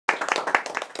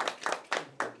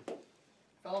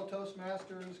Fellow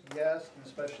Toastmasters, guests, and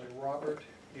especially Robert,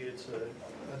 it's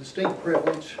a distinct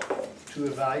privilege to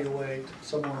evaluate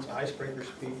someone's icebreaker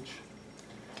speech.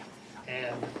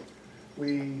 And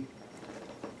we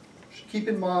should keep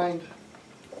in mind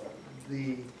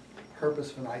the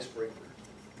purpose of an icebreaker.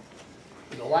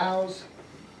 It allows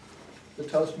the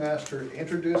Toastmaster to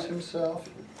introduce himself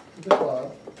to the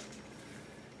club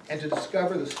and to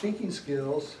discover the speaking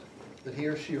skills that he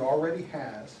or she already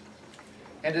has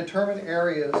and determine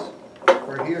areas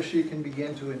where he or she can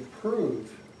begin to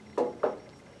improve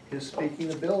his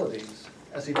speaking abilities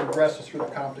as he progresses through the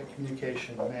Competent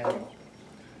Communication Manual.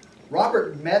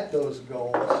 Robert met those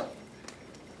goals,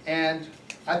 and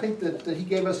I think that he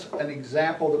gave us an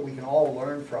example that we can all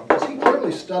learn from, because he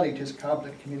clearly studied his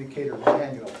Competent Communicator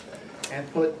Manual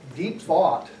and put deep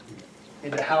thought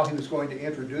into how he was going to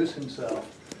introduce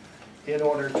himself in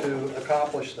order to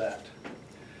accomplish that.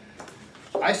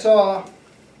 I saw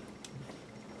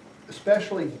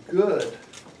especially good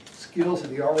skills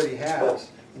that he already has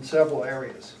in several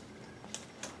areas.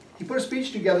 He put a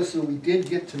speech together so we did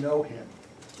get to know him.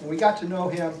 And we got to know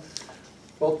him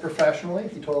both professionally,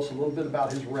 he told us a little bit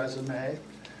about his resume,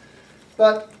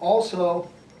 but also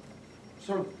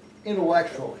sort of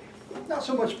intellectually. Not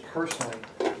so much personally,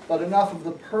 but enough of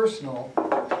the personal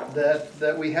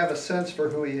that we have a sense for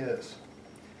who he is.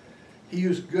 He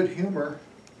used good humor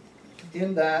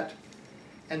in that,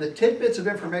 and the tidbits of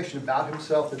information about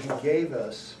himself that he gave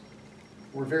us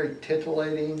were very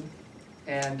titillating,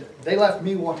 and they left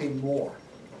me wanting more.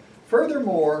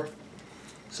 Furthermore,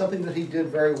 something that he did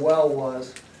very well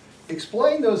was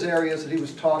explain those areas that he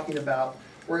was talking about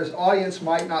where his audience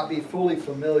might not be fully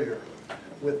familiar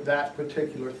with that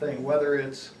particular thing, whether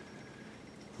it's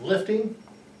lifting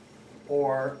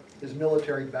or his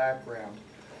military background.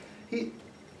 He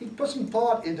put some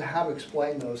thought into how to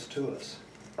explain those to us.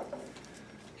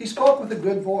 He spoke with a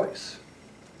good voice,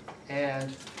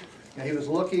 and he was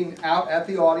looking out at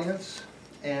the audience,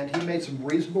 and he made some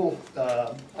reasonable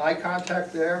eye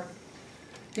contact there.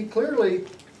 He clearly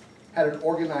had an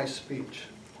organized speech.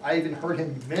 I even heard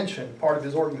him mention part of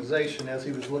his organization as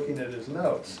he was looking at his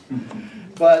notes.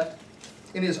 But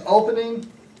in his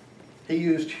opening, he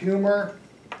used humor.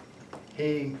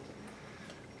 He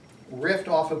riffed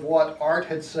off of what Art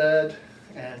had said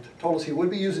and told us he would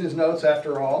be using his notes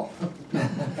after all.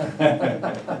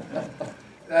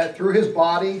 Through his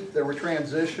body, there were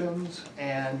transitions,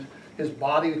 and his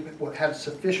body had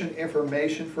sufficient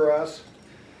information for us.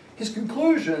 His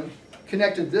conclusion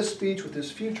connected this speech with his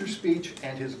future speech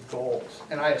and his goals,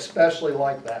 and I especially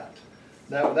like that.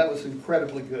 That was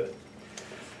incredibly good.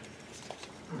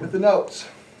 With the notes,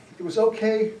 it was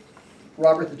okay,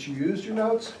 Robert, that you used your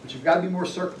notes, but you've got to be more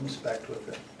circumspect with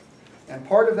them. And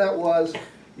part of that was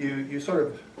you sort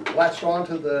of latched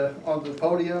onto the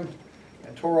podium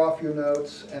and tore off your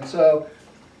notes. And so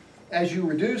as you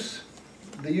reduce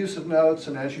the use of notes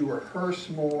and as you rehearse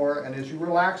more and as you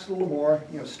relax a little more,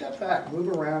 step back, move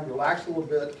around, relax a little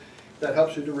bit, that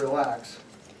helps you to relax.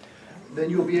 Then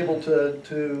you'll be able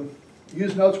to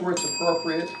use notes where it's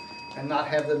appropriate and not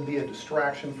have them be a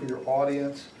distraction for your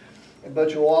audience.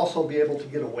 But you'll also be able to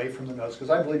get away from the notes, because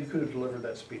I believe you could have delivered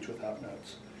that speech without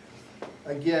notes.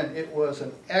 Again, it was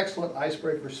an excellent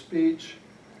icebreaker speech.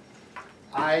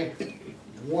 I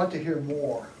want to hear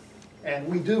more. And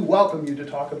we do welcome you to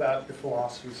talk about your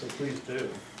philosophy, so please do.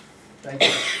 Thank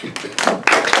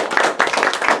you.